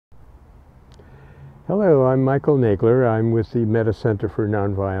Hello, I'm Michael Nagler. I'm with the Meta Center for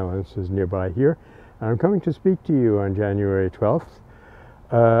Nonviolence, is nearby here. I'm coming to speak to you on January 12th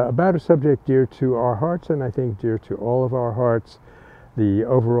about a subject dear to our hearts, and I think dear to all of our hearts. The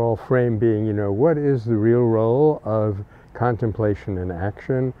overall frame being, what is the real role of contemplation and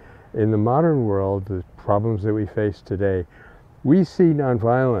action in the modern world, the problems that we face today? We see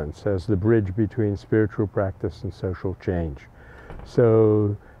nonviolence as the bridge between spiritual practice and social change.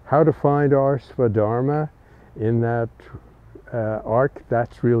 So how to find our Svadharma in that arc,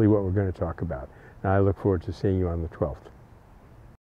 that's really what we're going to talk about. And I look forward to seeing you on the 12th.